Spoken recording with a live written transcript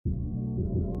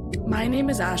My name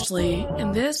is Ashley,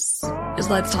 and this is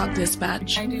Let's Talk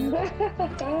Dispatch. I do.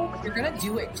 You're going to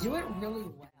do it. Do it really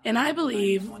well. And I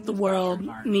believe the world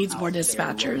needs more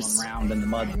dispatchers. Around in the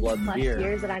mud, blood, and beer.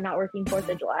 Years that I'm not working 4th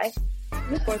of July.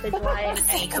 4th of July.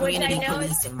 Hey, community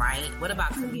policing, right? What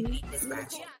about community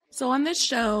dispatching? So on this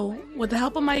show, with the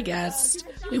help of my guests,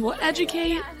 we will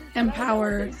educate,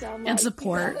 empower, and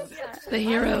support the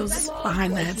heroes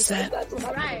behind the headset.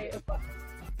 Right.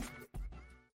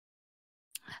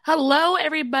 Hello,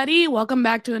 everybody. Welcome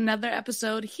back to another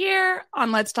episode here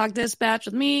on Let's Talk Dispatch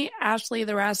with me, Ashley,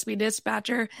 the Raspy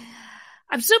Dispatcher.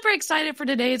 I'm super excited for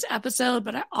today's episode,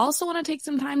 but I also want to take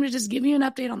some time to just give you an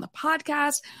update on the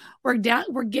podcast. We're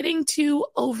getting to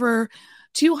over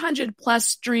 200 plus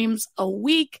streams a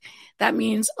week. That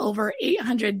means over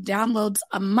 800 downloads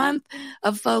a month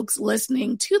of folks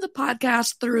listening to the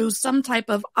podcast through some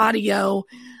type of audio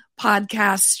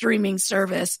podcast streaming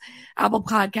service, Apple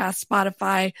Podcasts,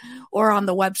 Spotify, or on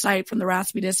the website from the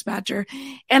Raspy Dispatcher.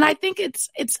 And I think it's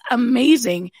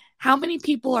amazing how many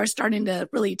people are starting to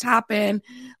really tap in,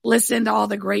 listen to all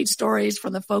the great stories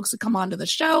from the folks that come onto the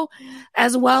show,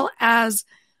 as well as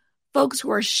folks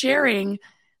who are sharing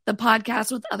the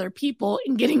podcast with other people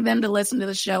and getting them to listen to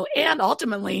the show and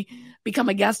ultimately become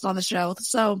a guest on the show.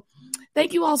 So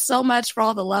thank you all so much for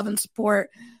all the love and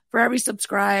support, for every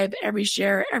subscribe, every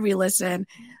share, every listen.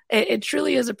 It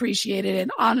truly is appreciated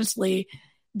and honestly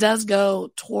does go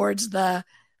towards the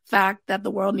fact that the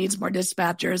world needs more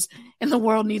dispatchers and the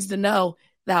world needs to know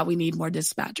that we need more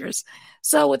dispatchers.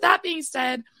 So with that being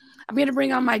said, I'm going to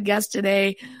bring on my guest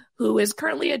today, who is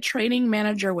currently a training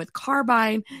manager with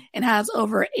Carbine and has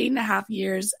over 8.5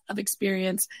 years of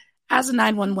experience as a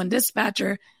 911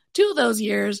 dispatcher, 2 of those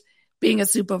years being a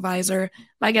supervisor.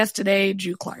 My guest today,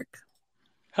 Dru Clark.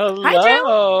 Hello.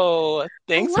 Hi,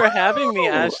 Thanks Hello. for having me,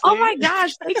 Ashley. Oh my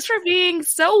gosh. Thanks for being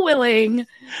so willing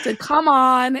to come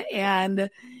on and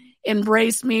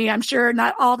embrace me. I'm sure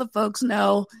not all the folks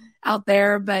know out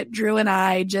there, but Dru and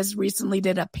I just recently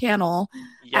did a panel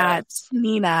at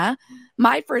Nina,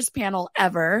 my first panel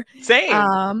ever. Same.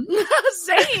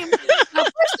 Same. Now,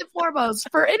 first and foremost,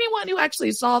 for anyone who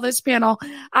actually saw this panel,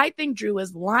 I think Dru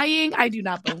is lying. I do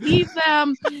not believe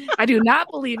them. I do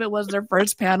not believe it was their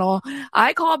first panel.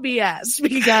 I call BS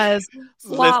because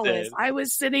flawless. Listen. I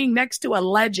was sitting next to a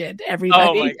legend,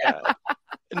 everybody. Oh my God.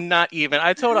 Not even.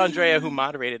 I told Andrea, who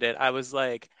moderated it, I was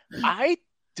like, I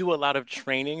do a lot of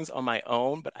trainings on my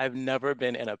own, but I've never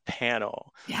been in a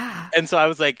panel. Yeah. And so I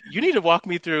was like, you need to walk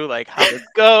me through like how this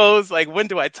goes. Like, when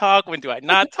do I talk? When do I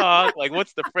not talk? Like,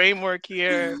 what's the framework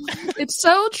here? It's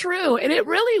so true. And it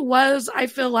really was, I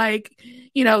feel like,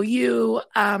 you,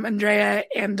 Andrea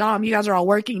and Dom, you guys are all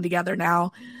working together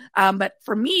now. But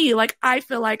for me, like, I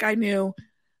feel like I knew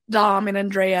Dom and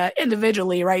Andrea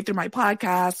individually, right, through my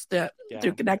podcast,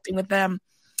 through connecting with them.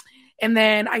 And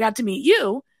then I got to meet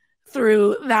you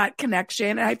through that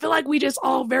connection. And I feel like we just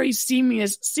all very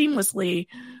seamlessly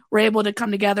were able to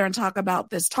come together and talk about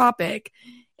this topic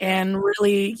and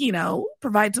really,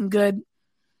 provide some good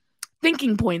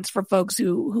thinking points for folks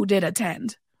who did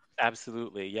attend.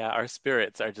 Absolutely. Yeah. Our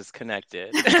spirits are just connected.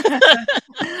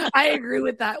 I agree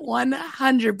with that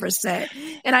 100%.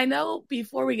 And I know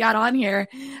before we got on here,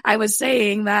 I was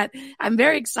saying that I'm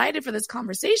very excited for this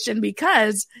conversation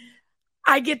because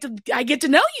I get to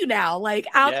know you now, like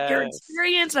out your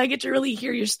experience, and I get to really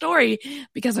hear your story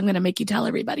because I'm going to make you tell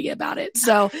everybody about it.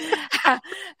 So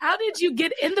how did you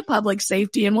get into public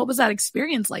safety and what was that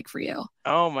experience like for you?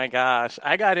 Oh my gosh.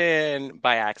 I got in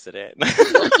by accident.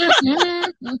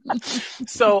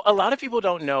 So a lot of people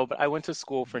don't know, but I went to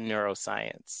school for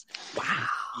neuroscience. Wow.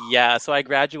 Yeah. So I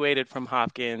graduated from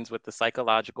Hopkins with the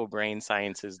psychological brain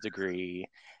sciences degree.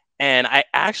 And I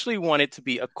actually wanted to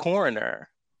be a coroner.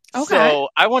 Okay. So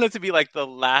I wanted to be like the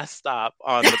last stop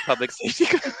on the public safety.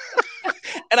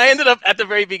 And I ended up at the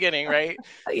very beginning, right?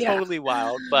 Yeah. Totally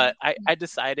wild. But I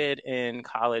decided in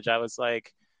college, I was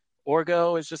like,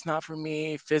 orgo is just not for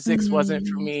me. Physics wasn't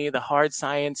for me. The hard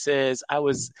sciences.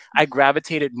 I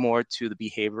gravitated more to the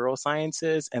behavioral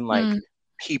sciences and like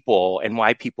people and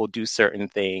why people do certain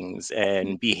things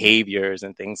and behaviors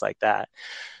and things like that.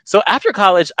 So after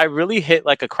college, I really hit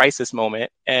like a crisis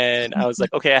moment and I was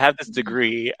like, okay, I have this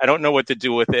degree. I don't know what to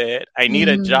do with it. I need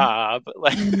a job.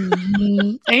 Like,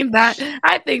 ain't that?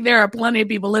 I think there are plenty of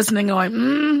people listening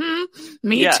going,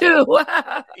 me too.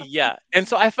 Yeah. And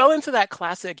so I fell into that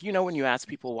classic, when you ask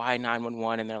people why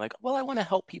 911 and they're like, well, I want to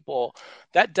help people.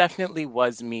 That definitely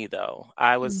was me though.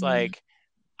 I was like,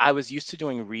 I was used to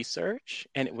doing research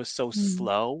and it was so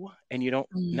slow and you don't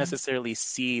necessarily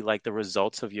see like the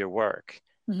results of your work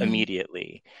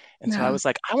immediately. And so I was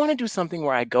like, I want to do something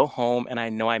where I go home and I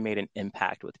know I made an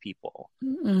impact with people,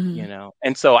 you know?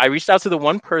 And so I reached out to the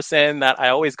one person that I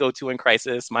always go to in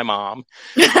crisis, my mom.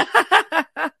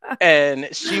 And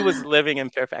she was living in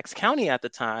Fairfax County at the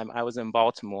time. I was in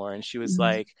Baltimore, and she was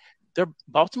like,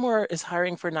 Baltimore is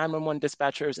hiring for 911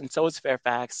 dispatchers, and so is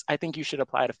Fairfax. I think you should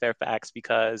apply to Fairfax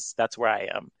because that's where I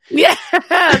am. Yeah,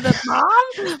 the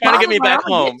mom trying to get me back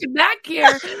home. Get you back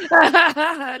here.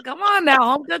 Come on now,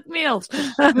 home cooked meals.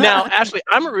 Now, Ashley,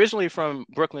 I'm originally from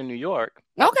Brooklyn, New York.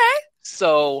 Okay.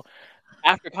 So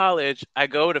after college, I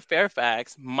go to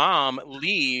Fairfax. Mom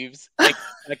leaves like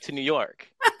to New York.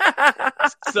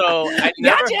 So I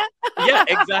never, gotcha. Yeah,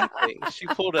 exactly. She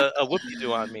pulled a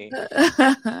whoopie-doo on me.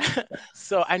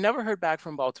 So I never heard back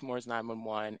from Baltimore's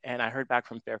 911, and I heard back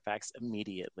from Fairfax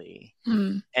immediately.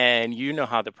 And you know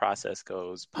how the process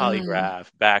goes: polygraph,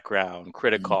 background,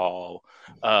 critical,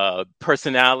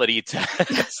 personality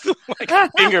test, like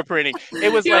fingerprinting.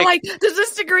 It was You're like, does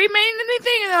this degree mean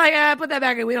anything? And they're like, put that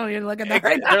back in. We don't need to look at that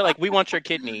right now. They're like, we want your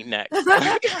kidney next.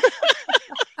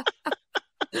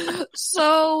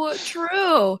 So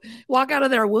true. Walk out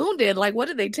of there wounded. Like, what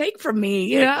did they take from me?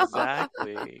 You know?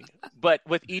 Exactly. But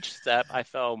with each step, I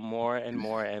fell more and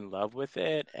more in love with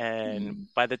it. And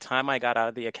by the time I got out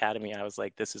of the academy, I was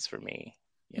like, this is for me.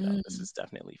 You know, this is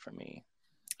definitely for me.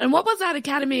 And what was that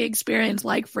academy experience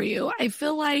like for you? I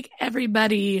feel like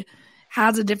everybody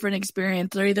has a different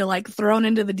experience. They're either like thrown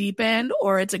into the deep end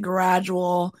or it's a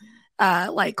gradual,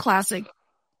 like classic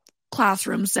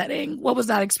classroom setting. What was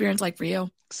that experience like for you?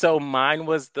 So mine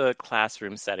was the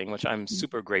classroom setting, which I'm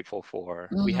super grateful for.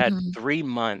 We had 3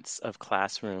 months of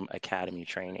classroom academy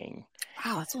training.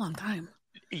 Wow, that's a long time.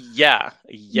 Yeah.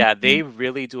 They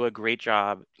really do a great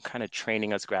job kind of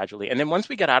training us gradually. And then once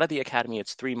we get out of the academy,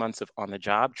 it's 3 months of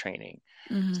on-the-job training.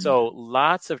 So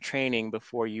lots of training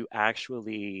before you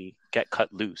actually get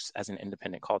cut loose as an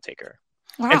independent call taker.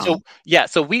 Wow. And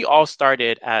so we all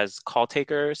started as call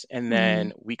takers, and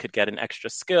then we could get an extra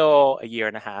skill a year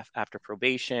and a half after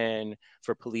probation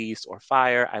for police or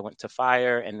fire. I went to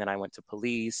fire, and then I went to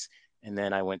police, and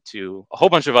then I went to a whole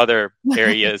bunch of other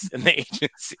areas in the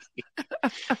agency.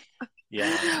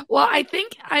 Yeah. Well, I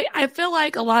think I feel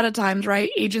like a lot of times,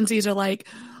 right, agencies are like,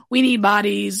 we need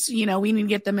bodies, you know, we need to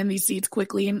get them in these seats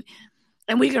quickly.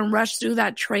 And we can rush through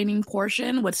that training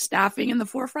portion with staffing in the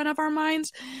forefront of our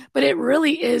minds. But it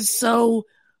really is so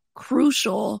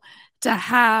crucial to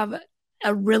have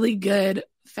a really good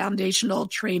foundational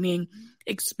training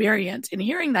experience. And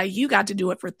hearing that you got to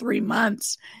do it for 3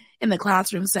 months in the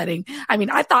classroom setting. I mean,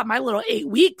 I thought my little 8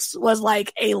 weeks was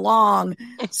like a long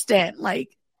stint.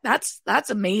 Like that's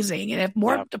amazing. And if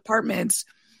more departments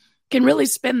can really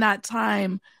spend that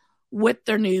time with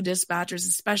their new dispatchers,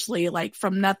 especially like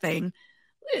from nothing,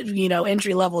 you know,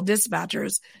 entry-level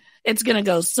dispatchers, it's going to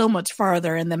go so much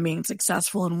farther in them being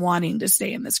successful and wanting to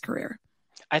stay in this career.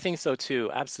 I think so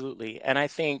too. Absolutely. And I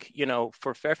think, you know,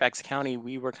 for Fairfax County,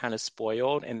 we were kind of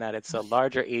spoiled in that it's a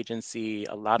larger agency,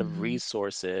 a lot of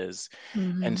resources.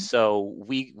 And so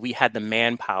we had the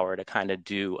manpower to kind of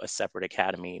do a separate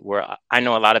academy, where I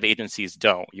know a lot of agencies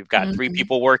don't. You've got 3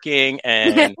 people working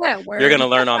and you're going to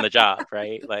learn on the job,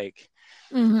 right? Like,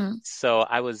 so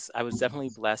I was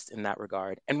definitely blessed in that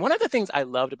regard. And one of the things I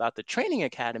loved about the training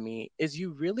academy is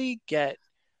you really get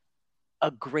a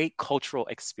great cultural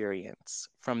experience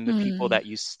from the people that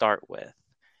you start with.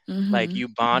 Like you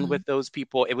bond with those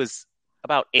people. It was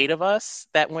about 8 of us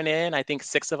that went in. I think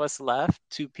 6 of us left.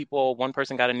 2 people, one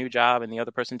person got a new job and the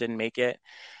other person didn't make it.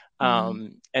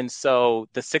 And so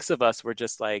the 6 of us were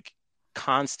just like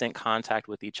constant contact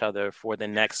with each other for the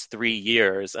next 3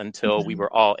 years until we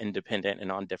were all independent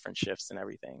and on different shifts and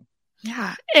everything.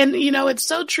 Yeah. And, you know, it's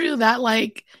so true that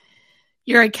like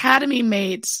your academy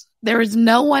mates, there is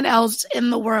no one else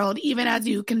in the world, even as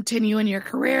you continue in your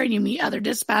career and you meet other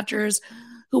dispatchers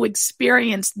who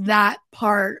experience that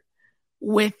part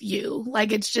with you.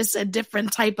 Like it's just a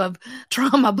different type of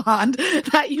trauma bond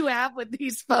that you have with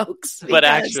these folks. But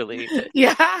actually,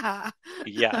 yeah. I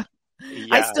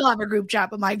Yeah. still have a group chat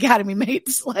with my academy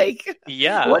mates. Like,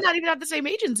 we're not even at the same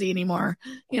agency anymore,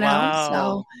 you know? Wow.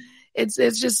 So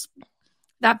it's just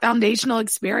that foundational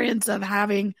experience of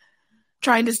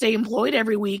trying to stay employed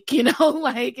every week, you know,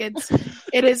 like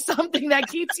it is something that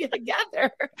keeps you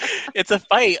together. It's a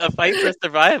fight for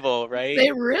survival, right?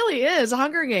 It really is.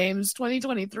 Hunger Games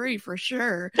 2023 for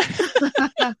sure.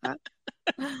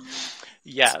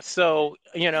 Yeah. So,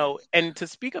 you know, and to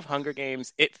speak of Hunger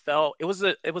Games, it was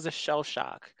a shell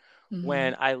shock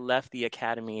when I left the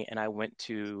academy and I went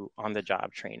to on the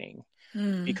job training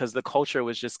because the culture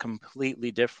was just completely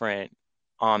different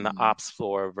on the ops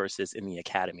floor versus in the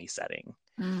academy setting.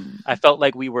 I felt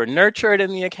like we were nurtured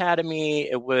in the academy.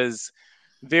 It was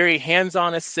very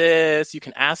hands-on assist. You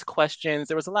can ask questions.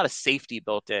 There was a lot of safety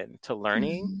built in to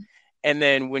learning. And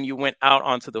then when you went out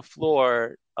onto the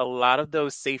floor, a lot of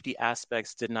those safety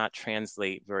aspects did not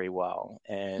translate very well.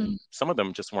 And some of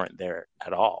them just weren't there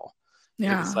at all. It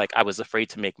was like I was afraid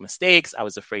to make mistakes. I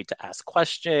was afraid to ask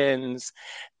questions.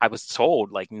 I was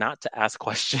told like not to ask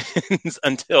questions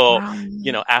until,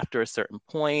 after a certain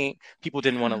point. People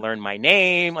didn't want to learn my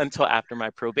name until after my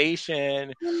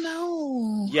probation. Oh,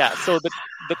 no. Yeah. So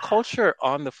the culture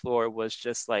on the floor was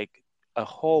just like a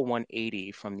whole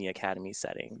 180 from the academy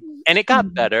setting. And it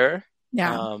got better.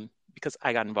 Because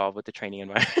I got involved with the training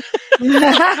environment.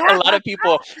 A lot of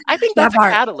people, I think that's a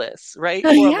catalyst, right? For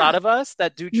a lot of us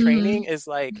that do training is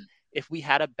like, if we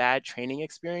had a bad training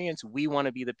experience, we want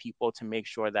to be the people to make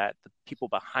sure that the people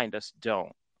behind us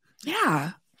don't.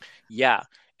 Yeah.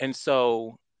 And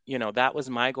so, that was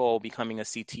my goal, becoming a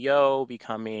CTO,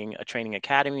 becoming a training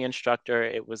academy instructor.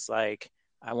 It was like,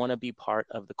 I want to be part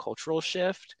of the cultural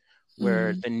shift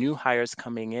where the new hires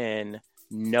coming in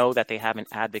know that they have an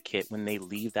advocate when they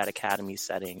leave that academy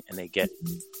setting and they get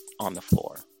on the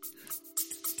floor.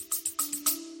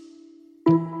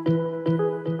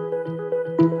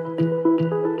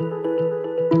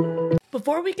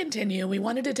 Before we continue, we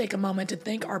wanted to take a moment to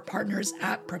thank our partners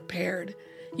at Prepared.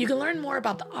 You can learn more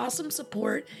about the awesome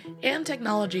support and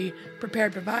technology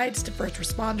Prepared provides to first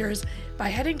responders by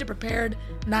heading to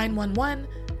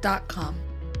prepared911.com.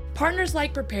 Partners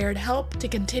like Prepared help to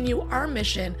continue our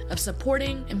mission of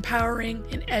supporting, empowering,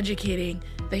 and educating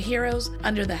the heroes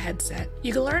under the headset.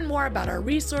 You can learn more about our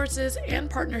resources and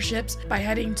partnerships by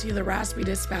heading to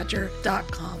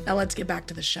theraspydispatcher.com. Now let's get back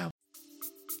to the show.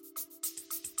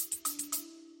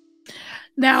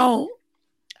 Now,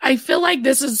 I feel like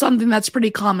this is something that's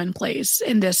pretty commonplace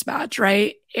in dispatch,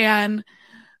 right? And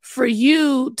for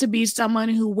you to be someone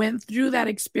who went through that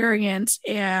experience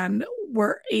and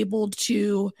were able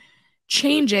to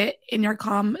change it in your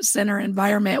comm center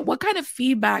environment, what kind of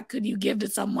feedback could you give to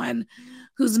someone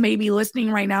who's maybe listening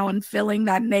right now and feeling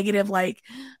that negative, like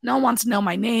no one wants to know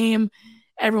my name,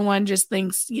 everyone just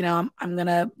thinks, I'm going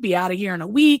to be out of here in a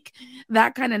week,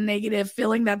 that kind of negative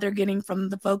feeling that they're getting from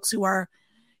the folks who are,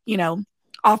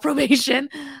 off probation?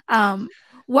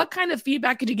 What kind of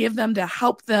feedback could you give them to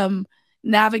help them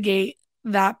navigate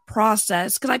that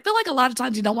process? Because I feel like a lot of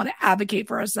times we don't want to advocate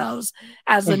for ourselves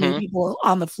as the new people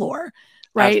on the floor,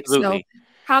 right? Absolutely. So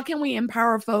how can we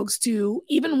empower folks to,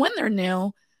 even when they're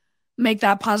new, make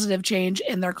that positive change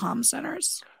in their comm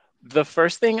centers? The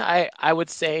first thing I would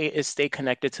say is stay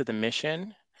connected to the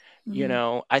mission.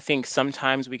 I think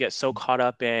sometimes we get so caught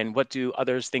up in what do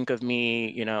others think of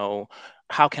me?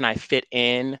 How can I fit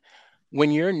in?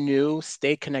 When you're new,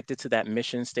 stay connected to that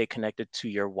mission, stay connected to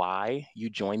your why you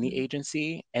join the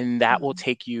agency, and that will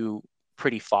take you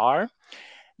pretty far.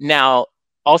 Now,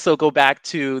 also go back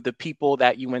to the people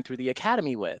that you went through the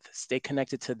academy with, stay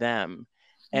connected to them.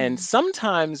 And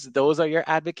sometimes those are your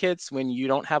advocates. When you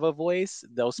don't have a voice,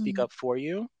 they'll speak up for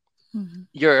you.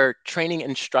 Your training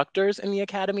instructors in the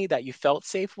academy that you felt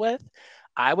safe with,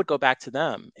 I would go back to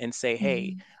them and say,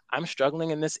 hey, I'm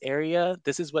struggling in this area.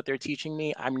 This is what they're teaching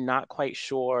me. I'm not quite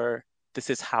sure this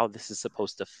is how this is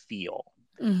supposed to feel.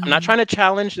 I'm not trying to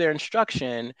challenge their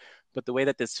instruction, but the way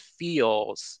that this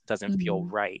feels doesn't feel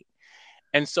right.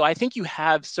 And so I think you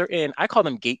have certain, I call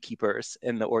them gatekeepers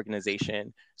in the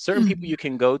organization, certain people you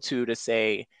can go to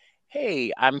say,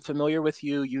 hey, I'm familiar with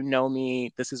you. You know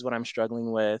me. This is what I'm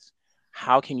struggling with.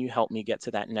 How can you help me get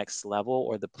to that next level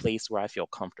or the place where I feel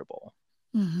comfortable?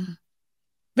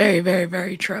 Very, very,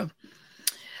 very true.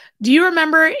 Do you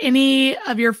remember any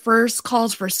of your first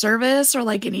calls for service or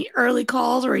like any early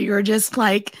calls where you were just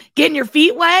like getting your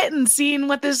feet wet and seeing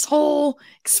what this whole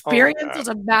experience was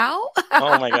about?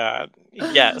 Oh my God.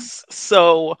 Yes.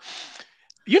 So,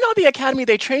 the academy,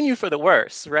 they train you for the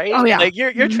worst, right? Oh yeah. Like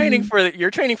you're training for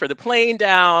the plane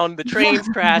down, the trains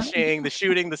crashing, the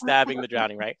shooting, the stabbing, the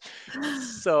drowning, right?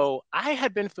 So I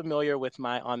had been familiar with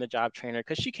my on-the-job trainer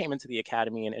because she came into the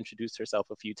academy and introduced herself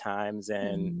a few times,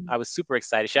 and I was super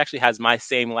excited. She actually has my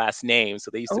same last name,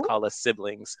 so they used to call us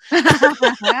siblings.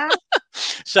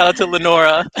 Shout out to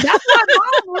Lenora. That's why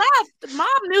Mom left. Mom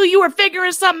knew you were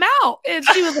figuring something out, and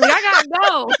she was like, "I gotta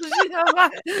go."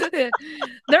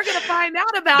 They're gonna find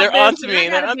out about They're this. onto me.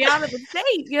 I gotta be out of the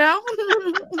state,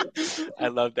 I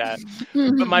love that.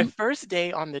 But my first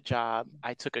day on the job,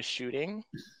 I took a shooting,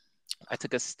 I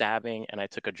took a stabbing, and I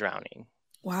took a drowning.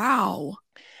 Wow.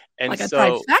 And like so,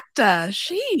 a trifecta.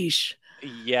 Sheesh.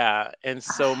 Yeah. And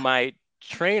so my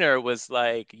trainer was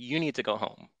like, you need to go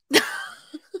home.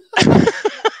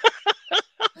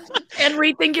 and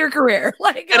rethink your career.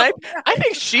 Like, And I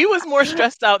think she was more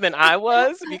stressed out than I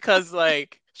was because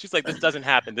like she's like, this doesn't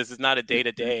happen. This is not a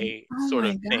day-to-day oh sort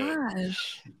my of thing.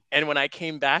 gosh. And when I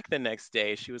came back the next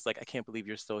day, she was like, I can't believe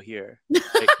you're still here.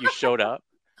 Like, you showed up.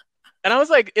 And I was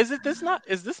like, is this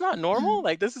not normal?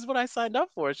 Like, this is what I signed up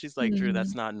for. She's like, Dru,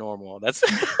 that's not normal. That's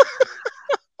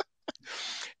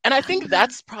And I think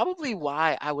that's probably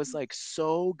why I was like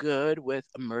so good with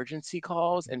emergency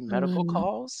calls and medical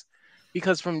calls,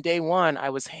 because from day one I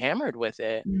was hammered with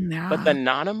it. But the Yeah.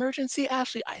 non-emergency,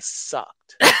 Ashley, I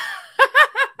sucked.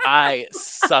 I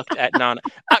sucked at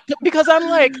because I'm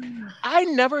like, I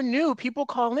never knew people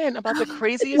call in about the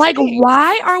craziest Like, things.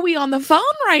 why are we on the phone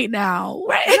right now?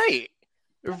 Right.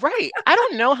 Right. I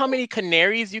don't know how many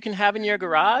canaries you can have in your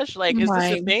garage. Like, is this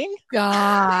a My thing?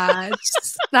 God,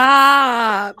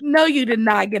 stop. No, you did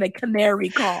not get a canary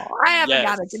call. I haven't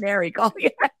got a Yes. canary call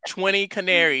yet. 20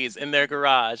 canaries in their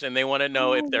garage and they want to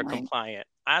know if they're my compliant.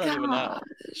 I don't even know.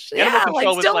 gosh. Animal Yeah,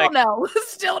 control was still like, don't know.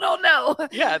 Still don't know.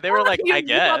 yeah, they were like, You I probably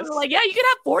guess. were like, yeah, you can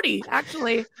have 40,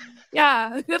 actually.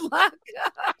 Yeah, good luck.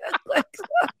 like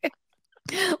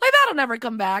that'll never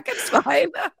come back. It's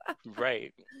fine.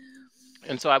 Right.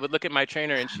 And so I would look at my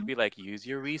trainer and she'd be like, use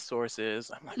your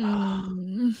resources. I'm like,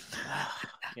 oh,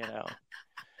 you know.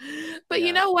 But Yeah.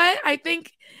 you know what? I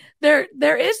think there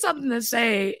is something to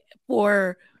say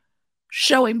for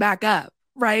showing back up,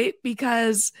 right?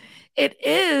 Because it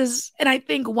is, and I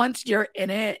think once you're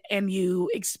in it and you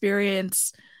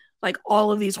experience like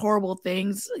all of these horrible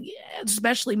things,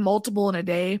 especially multiple in a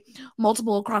day,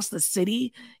 multiple across the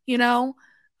city, you know,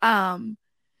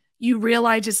 you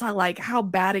realize just how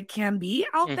bad it can be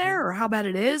out there, or how bad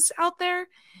it is out there,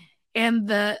 and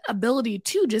the ability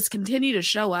to just continue to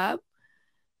show up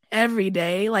every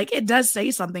day, like it does say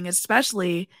something,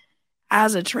 especially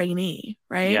as a trainee,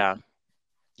 right?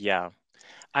 Yeah,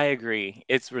 I agree.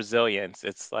 It's resilience.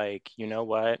 It's like, you know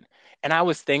what? And I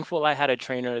was thankful I had a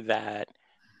trainer that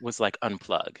was like,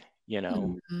 unplug, you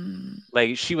know.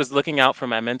 Like, she was looking out for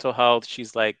my mental health.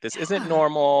 She's like, this isn't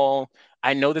normal.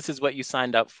 I know this is what you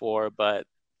signed up for, but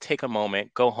take a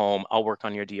moment, go home. I'll work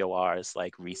on your DORs,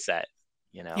 like reset,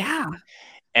 you know? Yeah.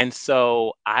 And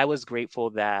so I was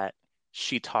grateful that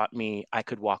she taught me I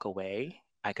could walk away,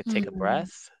 I could take a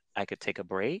breath, I could take a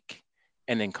break,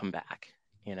 and then come back,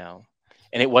 you know?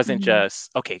 And it wasn't just,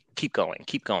 okay, keep going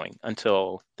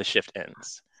until the shift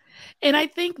ends. And I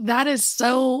think that is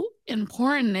so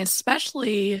important,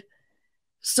 especially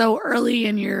so early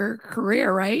in your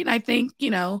career, right? And I think,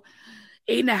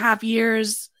 8.5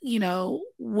 years,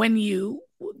 when you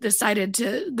decided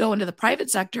to go into the private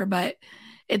sector, but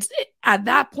at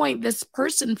that point, this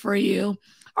person for you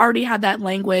already had that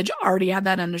language, already had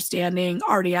that understanding,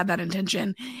 already had that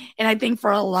intention. And I think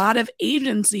for a lot of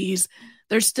agencies,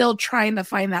 they're still trying to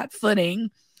find that footing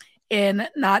in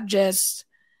not just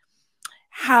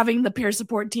having the peer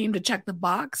support team to check the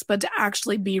box, but to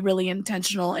actually be really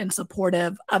intentional and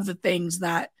supportive of the things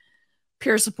that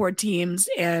peer support teams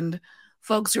and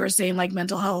folks who are saying like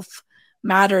mental health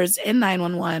matters in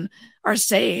 911 are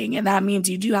saying. And that means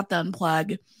you do have to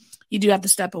unplug. You do have to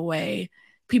step away.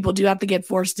 People do have to get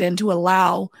forced in to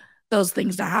allow those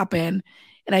things to happen.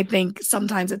 And I think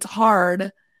sometimes it's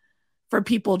hard for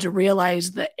people to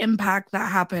realize the impact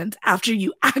that happens after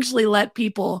you actually let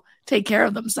people take care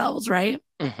of themselves, right?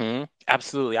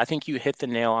 Absolutely. I think you hit the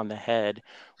nail on the head.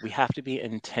 We have to be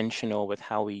intentional with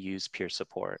how we use peer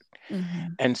support.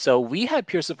 And so we had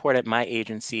peer support at my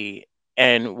agency.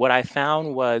 And what I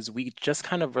found was we just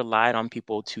kind of relied on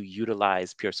people to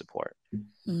utilize peer support.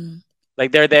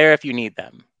 Like, they're there if you need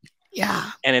them.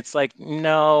 Yeah. And it's like,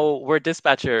 no, we're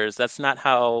dispatchers. That's not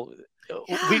how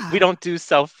we don't do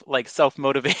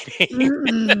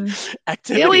self-motivating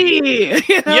activities.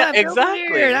 Yeah,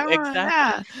 exactly.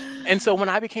 Yeah. And so when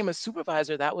I became a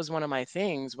supervisor, that was one of my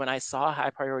things. When I saw a high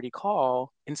priority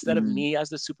call, instead of me as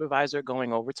the supervisor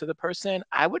going over to the person,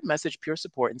 I would message peer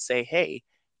support and say, hey,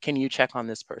 can you check on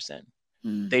this person?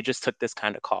 They just took this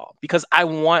kind of call, because I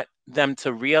want them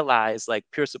to realize like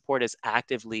peer support is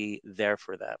actively there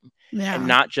for them, and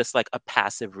not just like a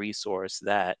passive resource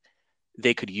that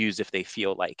they could use if they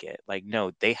feel like it. Like,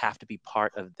 no, they have to be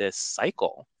part of this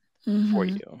cycle for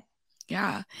you.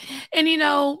 Yeah. And,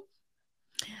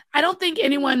 I don't think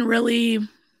anyone really,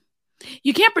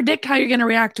 you can't predict how you're going to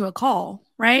react to a call,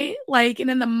 right? Like, and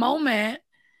in the moment,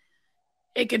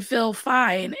 it could feel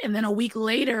fine. And then a week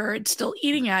later, it's still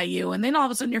eating at you. And then all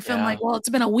of a sudden you're feeling like, well, it's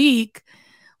been a week.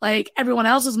 Like, everyone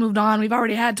else has moved on. We've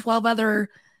already had 12 other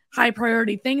high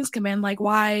priority things come in. Like,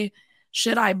 why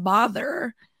should I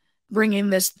bother bringing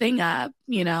this thing up,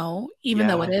 even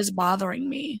though it is bothering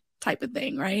me, type of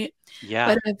thing, right?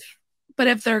 Yeah. But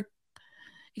if they're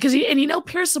because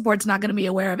peer support's not going to be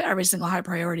aware of every single high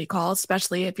priority call,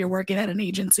 especially if you're working at an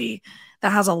agency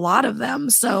that has a lot of them.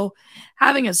 So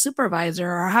having a supervisor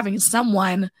or having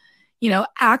someone,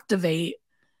 activate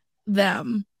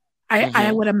them,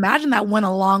 I would imagine that went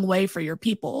a long way for your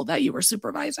people that you were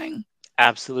supervising.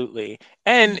 Absolutely.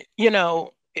 And,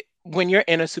 when you're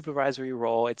in a supervisory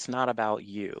role, it's not about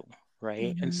you,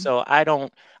 right? And so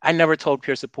I never told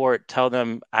peer support, tell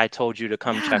them I told you to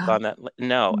come check on that.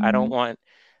 No, I don't want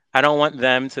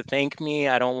them to thank me.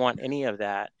 I don't want any of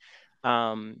that.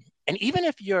 And even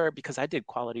if because I did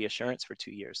quality assurance for 2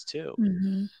 years too.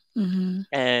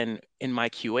 And in my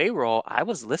QA role, I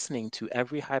was listening to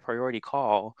every high priority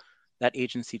call that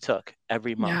agency took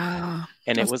every month. Yeah,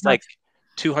 and it was like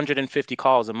 250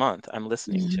 calls a month I'm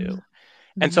listening to.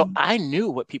 And so I knew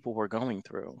what people were going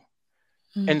through.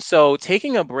 And so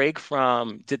taking a break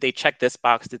from, did they check this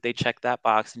box? Did they check that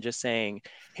box? And just saying,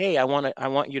 hey, I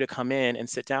want you to come in and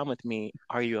sit down with me.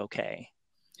 Are you okay?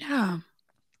 Yeah.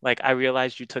 Like, I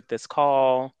realized you took this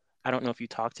call. I don't know if you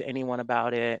talked to anyone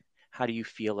about it. How do you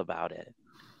feel about it?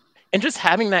 And just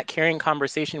having that caring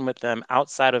conversation with them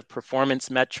outside of performance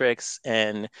metrics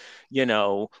and,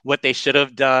 what they should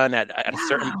have done at a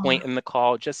certain point in the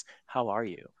call, just how are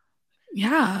you?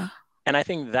 Yeah. And I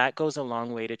think that goes a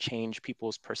long way to change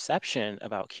people's perception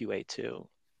about QA too.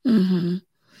 And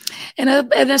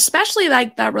especially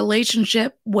like that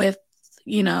relationship with,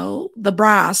 the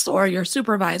brass or your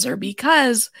supervisor,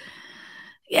 because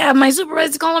my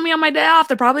supervisor's calling me on my day off.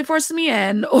 They're probably forcing me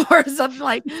in or something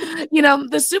like,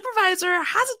 the supervisor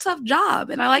has a tough job.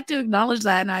 And I like to acknowledge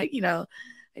that. And I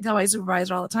tell my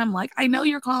supervisor all the time, like, I know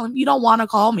you're calling, you don't want to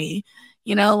call me,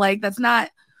 like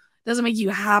doesn't make you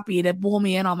happy to pull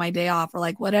me in on my day off or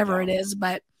like whatever it is.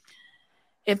 But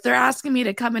if they're asking me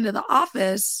to come into the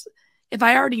office, if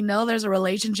I already know there's a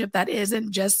relationship that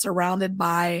isn't just surrounded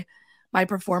by my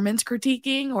performance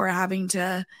critiquing or having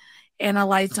to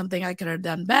analyze something I could have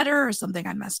done better or something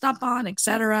I messed up on,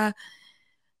 etc.,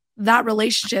 that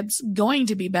relationship's going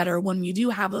to be better when you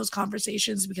do have those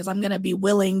conversations, because I'm going to be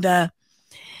willing to,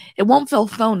 it won't feel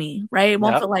phony, right? It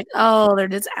won't feel like, oh, they're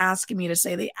just asking me to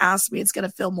say they asked me. It's going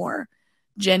to feel more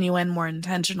genuine, more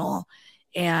intentional.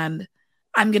 And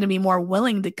I'm going to be more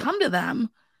willing to come to them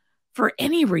for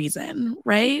any reason,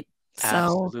 right?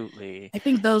 Absolutely. So I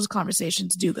think those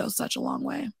conversations do go such a long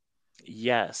way.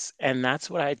 Yes. And that's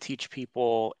what I teach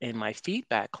people in my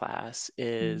feedback class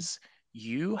is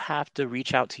you have to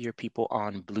reach out to your people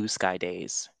on blue sky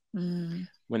days. When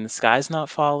the sky's not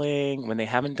falling, when they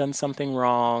haven't done something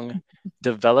wrong,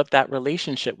 develop that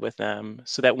relationship with them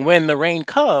so that when the rain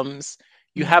comes,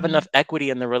 you have enough equity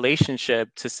in the relationship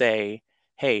to say,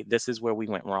 hey, this is where we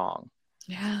went wrong.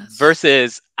 Yes.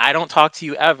 Versus, I don't talk to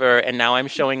you ever, and now I'm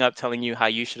showing up telling you how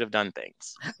you should have done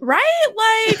things. Right?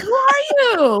 Like, who are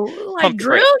you? Like,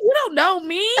 Dru, you don't know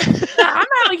me. I'm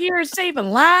out here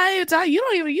saving lives. You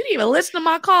didn't even listen to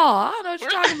my call. I don't know what you're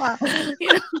talking about.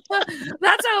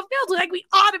 That's how it feels. Like, we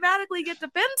automatically get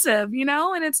defensive,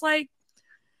 and it's like,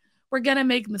 we're gonna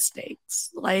make mistakes.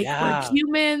 Like, we're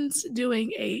humans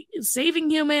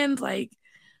saving humans. Like,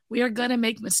 we are gonna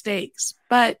make mistakes,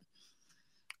 but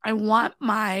I want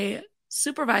my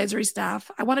supervisory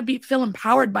staff, I want to feel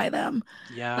empowered by them.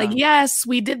 Yeah. Like, yes,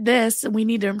 we did this and we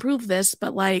need to improve this,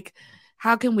 but like,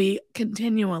 how can we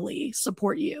continually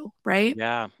support you? Right?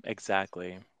 Yeah,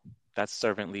 exactly. That's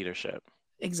servant leadership.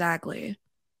 Exactly.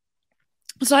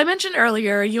 So I mentioned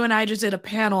earlier, you and I just did a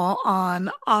panel on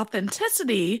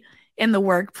authenticity in the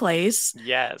workplace.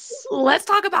 Yes. Let's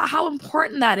talk about how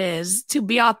important that is to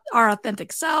be our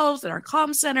authentic selves in our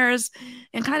comm centers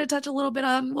and kind of touch a little bit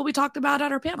on what we talked about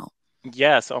at our panel.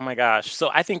 Yes. Oh my gosh. So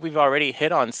I think we've already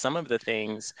hit on some of the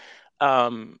things.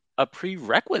 A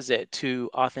prerequisite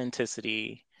to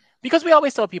authenticity, because we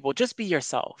always tell people, just be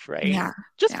yourself, right? Yeah.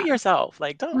 Just be yourself.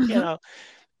 Like, don't,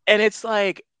 and it's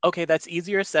like, okay, that's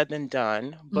easier said than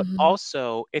done, but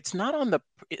also it's not on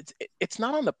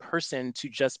the person to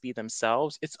just be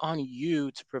themselves. It's on you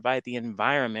to provide the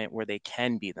environment where they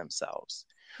can be themselves.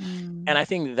 And I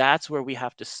think that's where we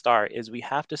have to start, is we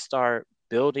have to start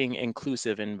building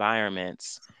inclusive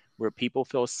environments where people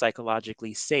feel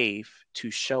psychologically safe to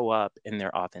show up in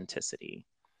their authenticity.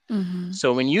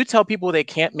 So when you tell people they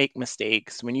can't make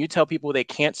mistakes, when you tell people they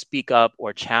can't speak up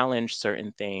or challenge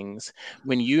certain things,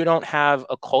 when you don't have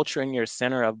a culture in your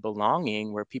center of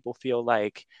belonging where people feel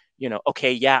like,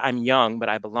 okay, yeah, I'm young, but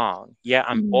I belong. Yeah,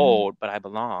 I'm old, but I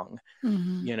belong.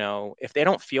 If they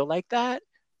don't feel like that,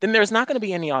 then there's not going to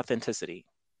be any authenticity.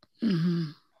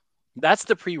 That's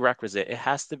the prerequisite. It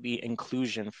has to be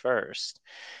inclusion first.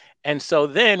 And so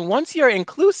then once you're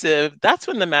inclusive, that's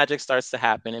when the magic starts to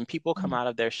happen and people come out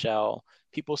of their shell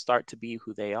people start to be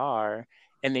who they are.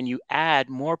 And then you add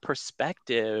more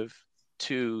perspective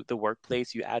to the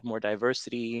workplace, you add more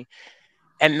diversity,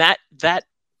 and that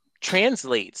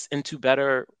translates into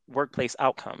better workplace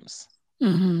outcomes,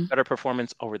 better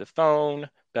performance over the phone,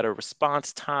 better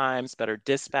response times, better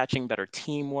dispatching, better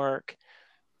teamwork,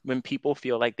 when people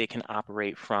feel like they can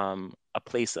operate from a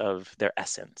place of their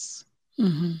essence.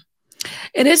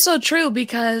 It is so true,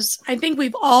 because I think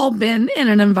we've all been in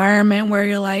an environment where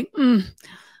you're like,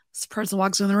 this person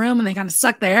walks in the room and they kind of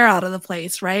suck the air out of the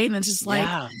place, right? And it's just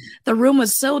like, the room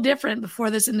was so different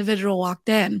before this individual walked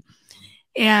in.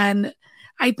 And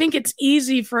I think it's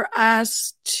easy for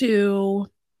us to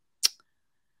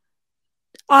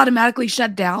automatically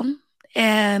shut down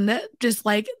and just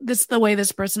like, this is the way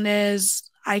this person is.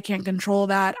 I can't control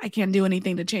that. I can't do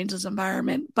anything to change this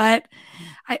environment. But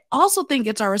I also think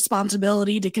it's our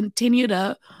responsibility to continue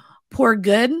to pour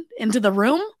good into the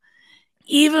room,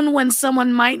 even when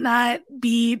someone might not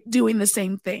be doing the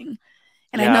same thing.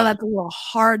 And I know that's a little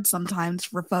hard sometimes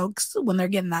for folks when they're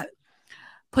getting that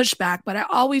pushback, but I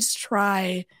always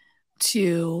try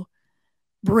to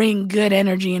bring good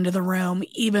energy into the room,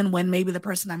 even when maybe the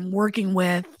person I'm working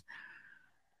with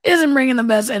isn't bringing the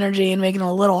best energy and making it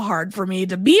a little hard for me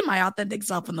to be my authentic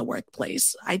self in the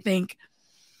workplace. I think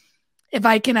if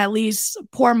I can at least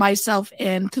pour myself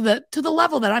in to the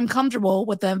level that I'm comfortable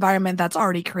with the environment that's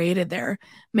already created there,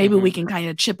 maybe we can kind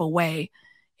of chip away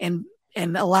and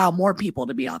allow more people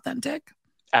to be authentic.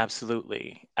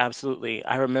 Absolutely. Absolutely.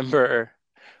 I remember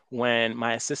when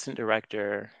my assistant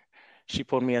director, she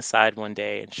pulled me aside one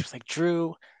day and she was like,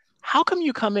 Dru, how come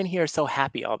you come in here so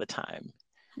happy all the time?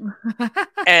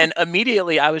 And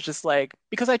immediately I was just like,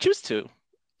 because I choose to.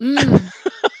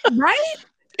 Right?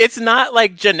 It's not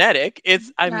like genetic.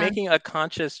 I'm making a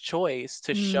conscious choice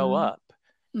to show up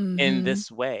in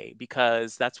this way,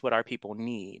 because that's what our people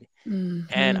need.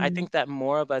 And I think that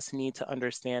more of us need to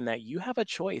understand that you have a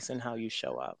choice in how you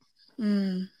show up.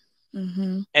 And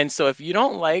so if you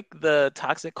don't like the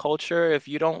toxic culture, if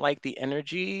you don't like the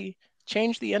energy,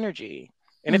 change the energy.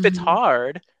 And if it's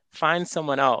hard, find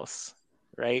someone else,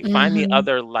 right? Find the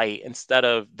other light instead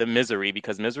of the misery,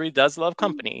 because misery does love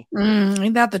company.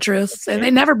 Ain't that the truth? Okay.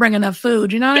 They never bring enough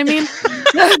food. You know what I mean?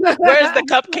 Where's the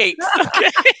cupcakes?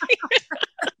 Okay.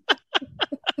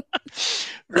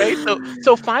 Right?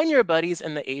 So find your buddies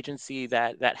in the agency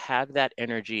that have that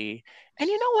energy. And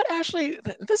you know what, Ashley,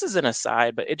 this is an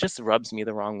aside, but it just rubs me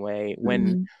the wrong way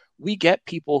when we get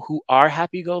people who are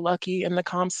happy-go-lucky in the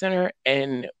comm center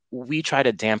and we try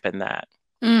to dampen that.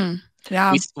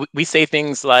 Yeah. We say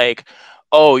things like,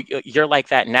 oh, you're like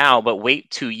that now, but wait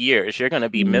 2 years. You're going to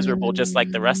be miserable just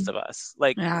like the rest of us.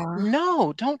 Like,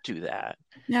 no, don't do that.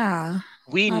 Yeah.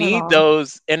 We need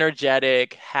those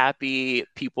energetic, happy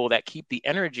people that keep the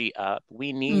energy up.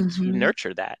 We need to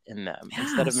nurture that in them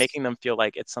instead of making them feel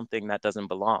like it's something that doesn't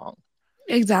belong.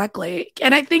 Exactly.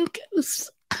 And I think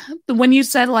when you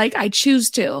said, like, I choose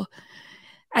to,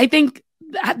 I think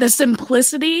the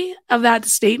simplicity of that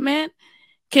statement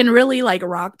can really like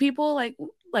rock people. Like,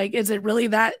 is it really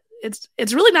that?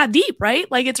 It's really not deep,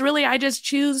 right? Like, it's really, I just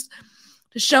choose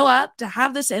to show up, to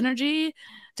have this energy,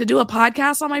 to do a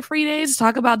podcast on my free days,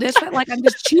 talk about this. Like, I'm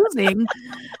just choosing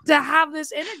to have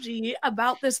this energy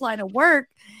about this line of work.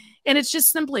 And it's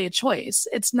just simply a choice.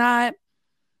 It's not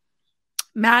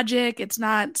magic. It's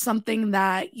not something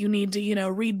that you need to,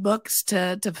 read books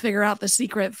to figure out the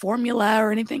secret formula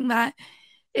or anything. That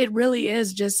it really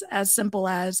is just as simple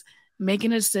as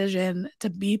making a decision to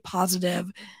be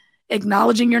positive,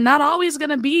 acknowledging you're not always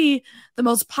going to be the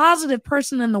most positive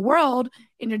person in the world,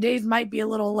 and your days might be a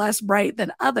little less bright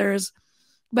than others,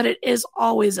 but it is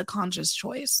always a conscious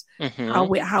choice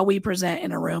how we present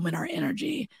in a room and our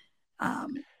energy.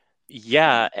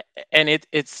 Yeah, and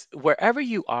it's wherever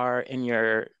you are in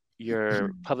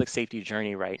your public safety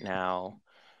journey right now,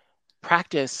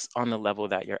 practice on the level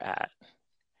that you're at,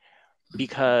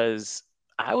 because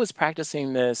I was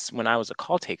practicing this when I was a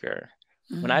call taker.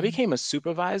 When I became a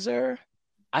supervisor,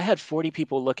 I had 40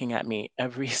 people looking at me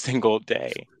every single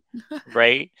day,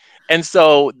 right? And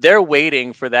so they're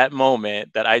waiting for that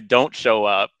moment that I don't show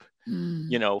up,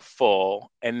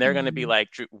 full, and they're going to be like,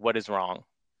 what is wrong?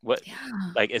 What,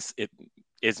 like,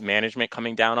 is management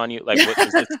coming down on you? Like, what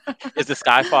is this? Is the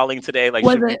sky falling today? Like,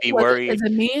 should we be worried? Is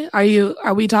it me?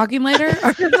 Are we talking later?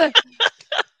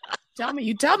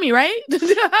 You tell me, right?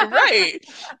 Right.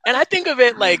 And I think of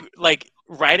it like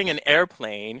riding an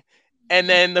airplane, and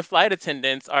then the flight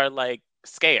attendants are like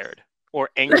scared or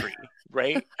angry,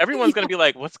 right? Everyone's going to be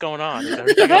like, what's going on? Is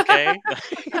everything okay?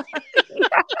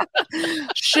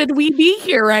 Should we be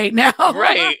here right now?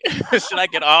 Right. Should I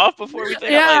get off before we take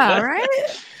off? Yeah, Like, what?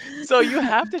 right? So you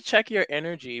have to check your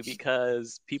energy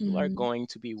because people are going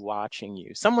to be watching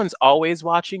you. Someone's always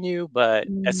watching you, but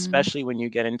especially when you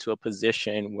get into a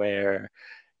position where,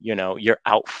 you're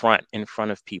out front in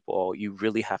front of people, you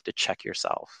really have to check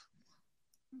yourself.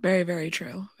 Very, very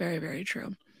true. Very, very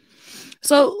true.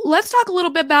 So let's talk a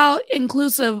little bit about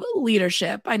inclusive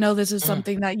leadership. I know this is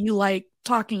something that you like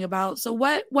talking about. So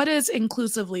what is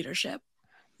inclusive leadership?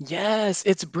 Yes,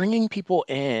 it's bringing people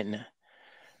in,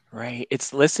 right?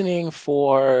 It's listening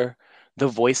for the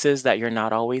voices that you're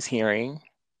not always hearing.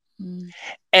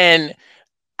 And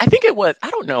I think I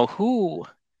don't know who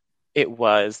it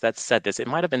was that said this. It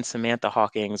might have been Samantha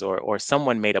Hawkins or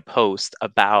someone made a post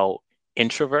about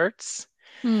introverts.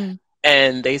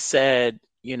 And they said,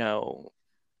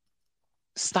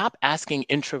 stop asking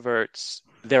introverts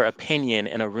their opinion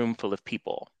in a room full of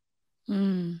people.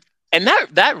 And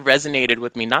that resonated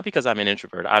with me, not because I'm an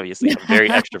introvert. Obviously, I'm very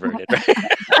extroverted,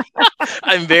 right?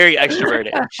 I'm very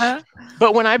extroverted.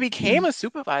 But when I became a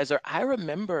supervisor, I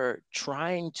remember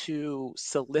trying to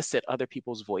solicit other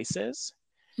people's voices.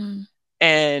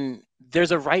 And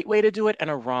there's a right way to do it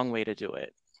and a wrong way to do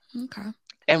it. Okay.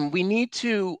 And we need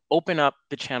to open up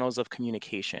the channels of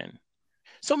communication.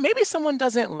 So maybe someone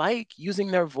doesn't like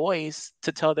using their voice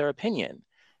to tell their opinion.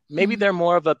 Maybe they're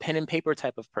more of a pen and paper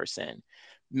type of person.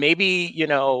 Maybe,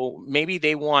 maybe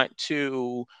they want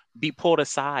to be pulled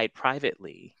aside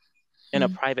privately in a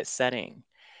private setting.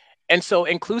 And so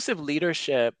inclusive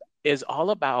leadership is all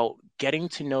about getting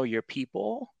to know your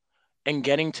people and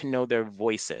getting to know their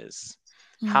voices,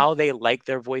 how they like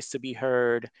their voice to be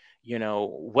heard,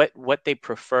 what they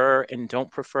prefer and don't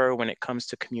prefer when it comes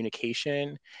to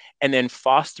communication, and then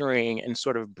fostering and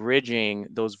sort of bridging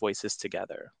those voices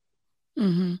together.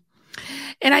 And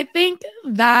I think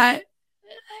that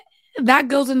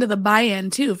goes into the buy-in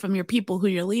too from your people who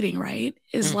you're leading, right?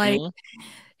 Is like,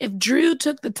 if Dru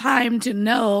took the time to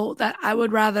know that I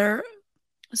would rather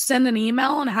send an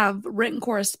email and have written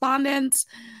correspondence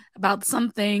about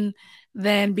something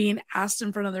than being asked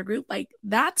in front of their group, like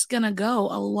that's going to go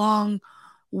a long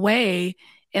way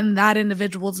in that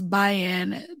individual's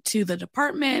buy-in to the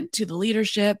department, to the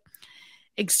leadership,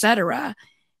 etc.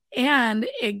 And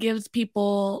it gives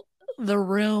people the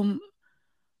room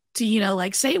to,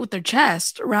 like say it with their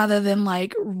chest rather than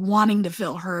like wanting to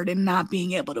feel heard and not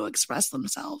being able to express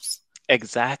themselves.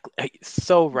 Exactly.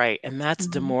 So right. And that's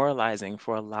demoralizing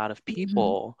for a lot of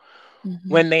people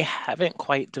when they haven't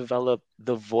quite developed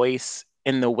the voice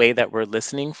in the way that we're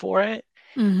listening for it.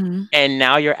 And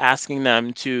now you're asking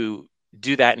them to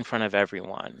do that in front of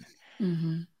everyone.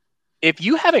 If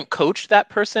you haven't coached that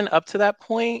person up to that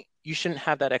point, you shouldn't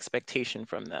have that expectation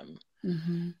from them.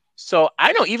 So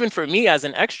I know even for me as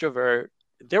an extrovert,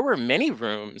 there were many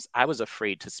rooms I was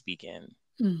afraid to speak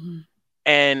in.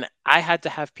 And I had to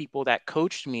have people that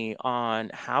coached me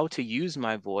on how to use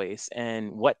my voice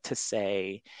and what to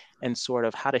say and sort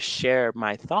of how to share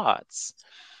my thoughts.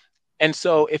 And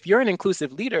so if you're an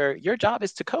inclusive leader, your job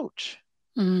is to coach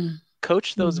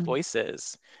those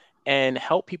voices and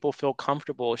help people feel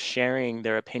comfortable sharing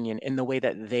their opinion in the way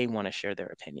that they want to share their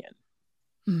opinion.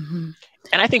 And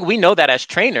I think we know that as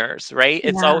trainers, right?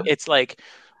 It's like,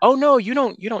 oh no, you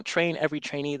don't train every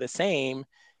trainee the same.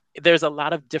 There's a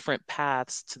lot of different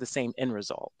paths to the same end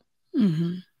result.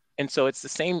 And so it's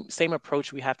the same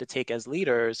approach we have to take as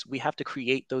leaders. We have to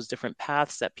create those different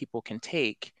paths that people can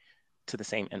take to the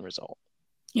same end result.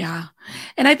 Yeah.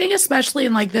 And I think especially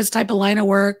in like this type of line of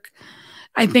work,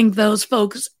 I think those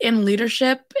folks in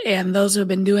leadership and those who have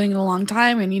been doing it a long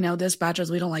time and, dispatchers,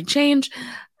 we don't like change,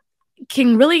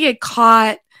 can really get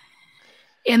caught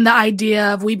in the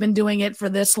idea of we've been doing it for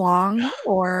this long,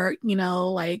 or,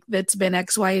 like it's been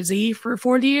XYZ for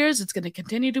 40 years. It's going to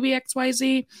continue to be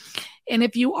XYZ. And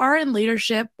if you are in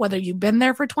leadership, whether you've been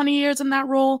there for 20 years in that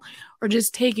role or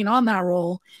just taking on that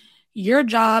role, your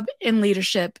job in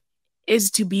leadership is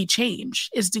to be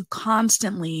change, is to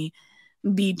constantly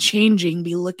be changing,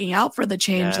 be looking out for the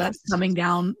change that's coming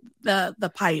down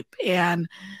the pipe and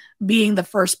being the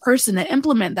first person to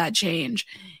implement that change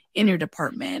in your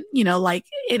department. Like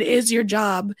it is your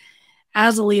job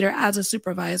as a leader, as a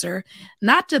supervisor,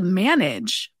 not to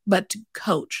manage, but to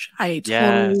coach. I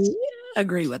totally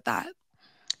agree with that.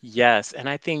 Yes. And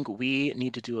I think we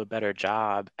need to do a better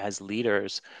job as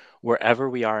leaders, wherever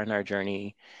we are in our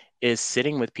journey, is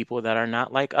sitting with people that are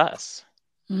not like us.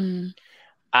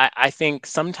 I think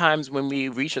sometimes when we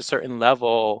reach a certain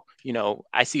level,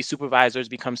 I see supervisors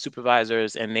become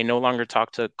supervisors and they no longer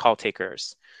talk to call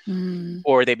takers.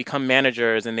 or they become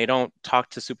managers and they don't talk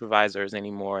to supervisors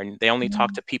anymore, and they only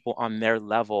talk to people on their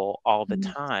level all the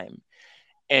time.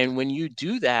 And when you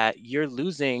do that, you're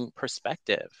losing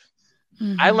perspective.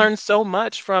 I learned so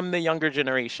much from the younger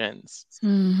generations.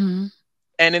 And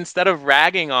instead of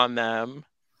ragging on them,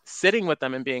 sitting with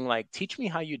them and being like, teach me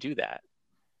how you do that.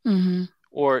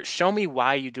 Or show me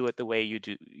why you do it the way you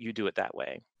do it that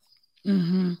way.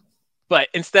 But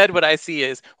instead, what I see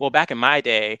is, well, back in my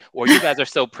day, or you guys are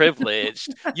so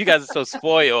privileged, you guys are so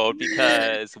spoiled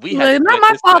because we had to do not it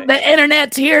my this fault. way. The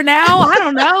internet's here now. I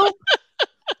don't know.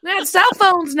 We have cell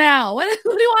phones now. What do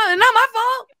you want? Not my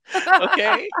fault.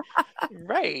 Okay,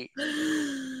 right.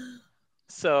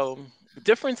 So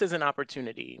difference is an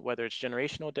opportunity, whether it's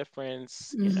generational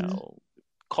difference,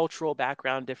 cultural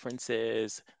background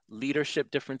differences,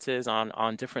 leadership differences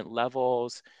on different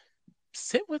levels.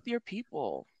 Sit with your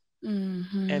people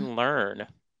and learn.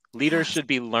 Leaders should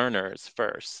be learners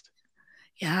first.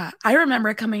 Yeah. I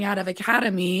remember coming out of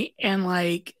academy and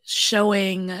like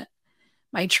showing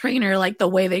my trainer like the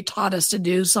way they taught us to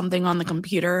do something on the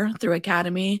computer through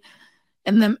academy,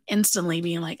 and them instantly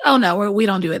being like, oh no, we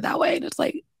don't do it that way. And it's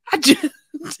like, I just came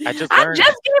from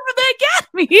the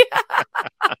academy.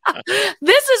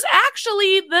 This is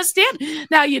actually the standard.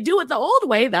 Now you do it the old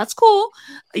way. That's cool.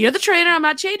 You're the trainer. I'm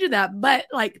not changing that. But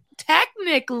like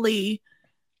technically,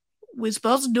 we're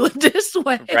supposed to do it this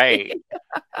way. Right.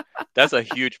 That's a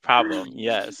huge problem.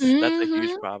 Yes, that's a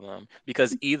huge problem,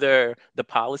 because either the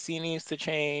policy needs to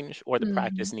change or the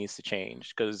practice needs to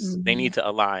change, because they need to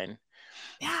align.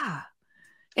 Yeah.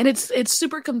 And it's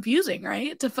super confusing,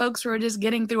 right? To folks who are just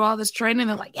getting through all this training.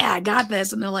 They're like, yeah, I got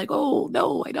this. And they're like, oh,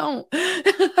 no, I don't.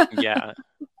 Yeah.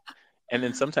 And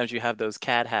then sometimes you have those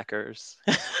CAD hackers.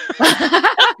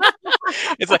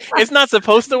 It's like, it's not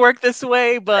supposed to work this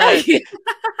way, but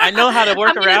I know how to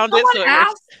work around it. So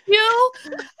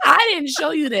I didn't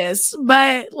show you this,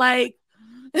 but like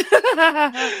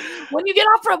when you get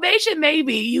off probation,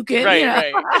 maybe you can,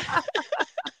 right.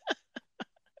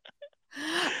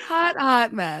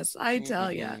 Hot mess, I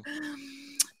tell you.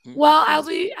 Well,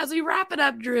 as we wrap it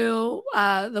up, Dru,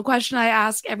 the question I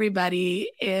ask everybody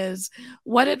is,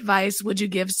 what advice would you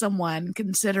give someone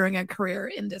considering a career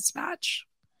in dispatch?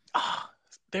 Oh,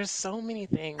 there's so many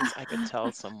things I could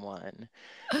tell someone.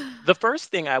 The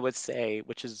first thing I would say,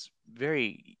 which is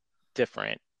very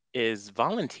different, is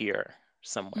volunteer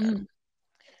somewhere.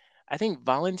 I think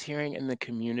volunteering in the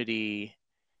community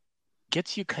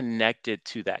gets you connected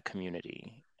to that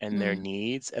community and their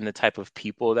needs and the type of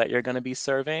people that you're going to be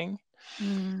serving.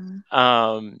 Listen,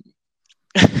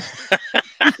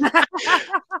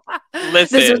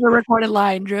 this is a recorded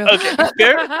line, Dru. Okay,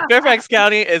 Fairfax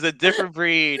County is a different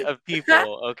breed of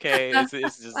people. Okay,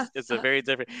 it's a very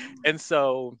different. And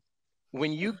so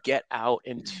when you get out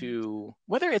into,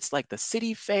 whether it's like the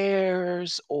city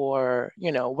fairs or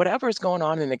whatever is going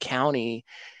on in the county,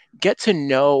 get to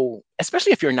know,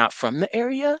 especially if you're not from the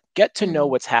area, get to know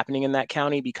what's happening in that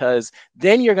county, because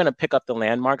then you're going to pick up the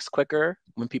landmarks quicker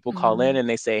when people call in and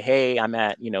they say, hey, I'm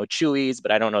at Chewy's, but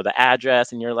I don't know the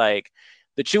address, and you're like,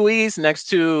 the Chewy's next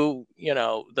to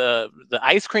the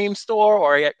ice cream store,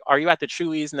 or are you at the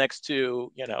Chewy's next to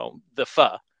the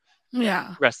pho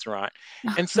restaurant?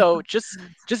 And so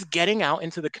just getting out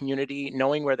into the community,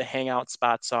 knowing where the hangout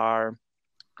spots are,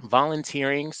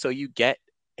 volunteering, so you get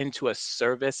into a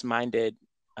service-minded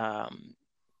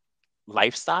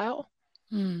lifestyle.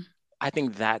 I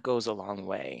think that goes a long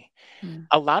way.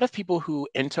 A lot of people who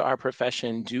enter our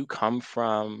profession do come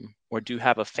from or do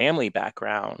have a family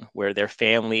background where their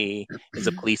family is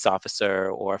a police officer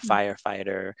or a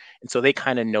firefighter. And so they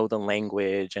kind of know the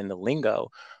language and the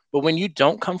lingo. But when you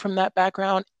don't come from that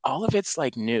background, all of it's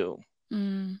like new.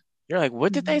 You're like,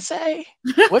 what did they say?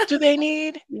 What do they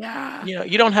need?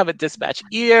 You don't have a dispatch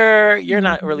ear. You're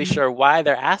not really sure why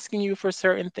they're asking you for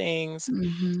certain things.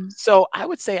 So I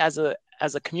would say as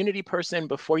a community person,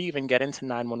 before you even get into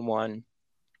 911,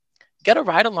 get a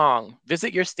ride along,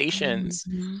 visit your stations,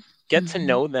 get to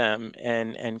know them,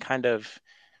 and kind of,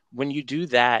 when you do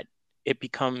that, it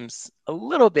becomes a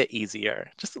little bit easier,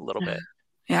 just a little bit.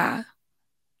 Yeah.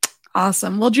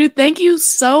 Awesome. Well, Dru, thank you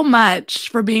so much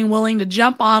for being willing to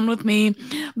jump on with me,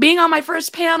 being on my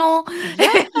first panel,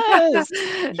 and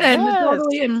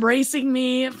totally embracing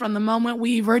me from the moment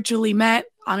we virtually met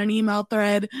on an email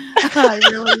thread.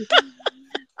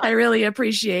 I really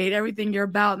appreciate everything you're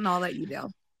about and all that you do.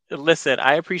 Listen,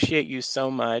 I appreciate you so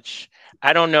much.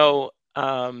 I don't know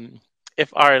if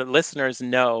our listeners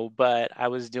know, but I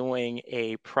was doing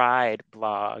a Pride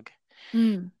blog.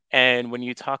 And when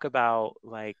you talk about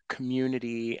like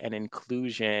community and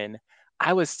inclusion,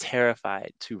 I was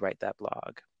terrified to write that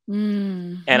blog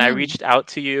Mm-hmm. And I reached out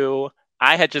to you.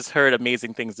 I had just heard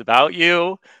amazing things about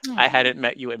you. I hadn't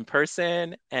met you in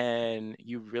person, and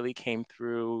you really came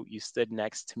through. You stood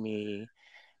next to me.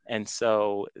 And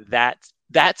so that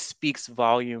speaks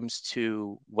volumes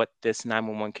to what this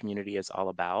 911 community is all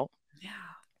about. Yeah.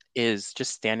 Is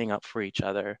just standing up for each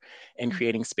other and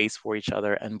creating space for each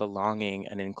other and belonging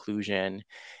and inclusion.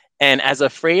 And as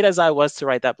afraid as I was to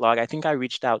write that blog, I think I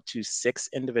reached out to 6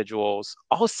 individuals.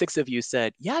 All 6 of you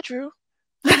said, "Yeah, Dru."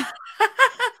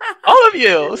 All of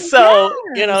you. So,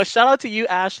 Yes. shout out to you,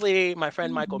 Ashley, my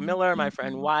friend Michael Miller, my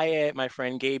friend Wyatt, my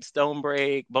friend Gabe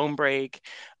Bonebreak,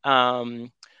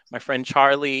 my friend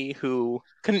Charlie, who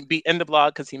couldn't be in the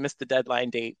blog because he missed the deadline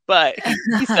date, but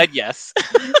he said yes.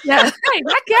 Yeah, hey,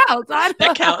 that counts.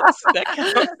 That counts. That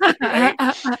counts, right?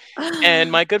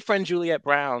 And my good friend Juliet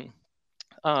Brown,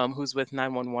 who's with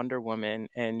 911 Wonder Woman,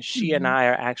 and she and I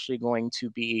are actually going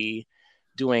to be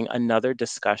doing another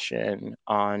discussion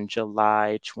on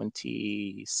July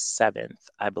 27th,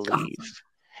 I believe. Awesome.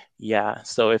 Yeah.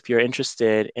 So if you're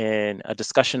interested in a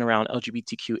discussion around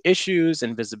LGBTQ issues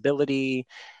and visibility,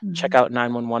 check out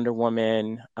 911 Wonder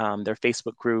Woman, their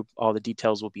Facebook group. All the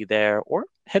details will be there. Or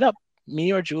hit up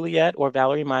me or Juliet or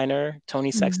Valerie Miner.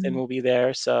 Tony Sexton will be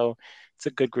there. So it's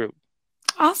a good group.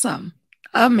 Awesome.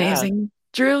 Amazing. Yeah.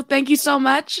 Dru, thank you so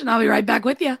much. And I'll be right back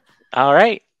with you. All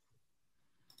right.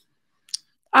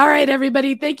 All right,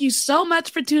 everybody. Thank you so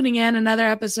much for tuning in. Another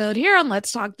episode here on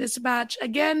Let's Talk Dispatch.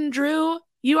 Again, Dru,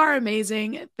 you are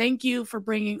amazing. Thank you for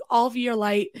bringing all of your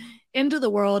light into the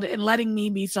world and letting me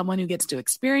be someone who gets to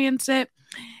experience it.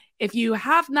 If you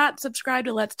have not subscribed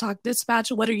to Let's Talk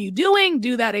Dispatch, what are you doing?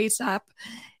 Do that ASAP.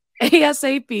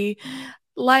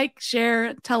 Like,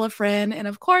 share, tell a friend. And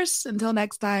of course, until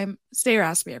next time, stay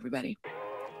raspy, everybody.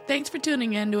 Thanks for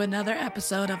tuning in to another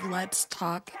episode of Let's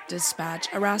Talk Dispatch,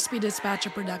 a Raspy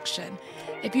Dispatcher production.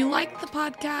 If you like the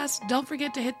podcast, don't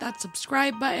forget to hit that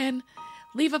subscribe button,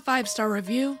 leave a 5-star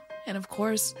review, and of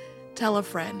course, tell a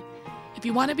friend. If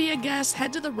you want to be a guest,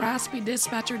 head to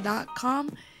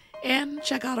theraspydispatcher.com and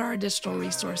check out our additional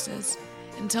resources.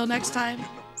 Until next time,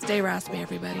 stay raspy,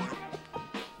 everybody.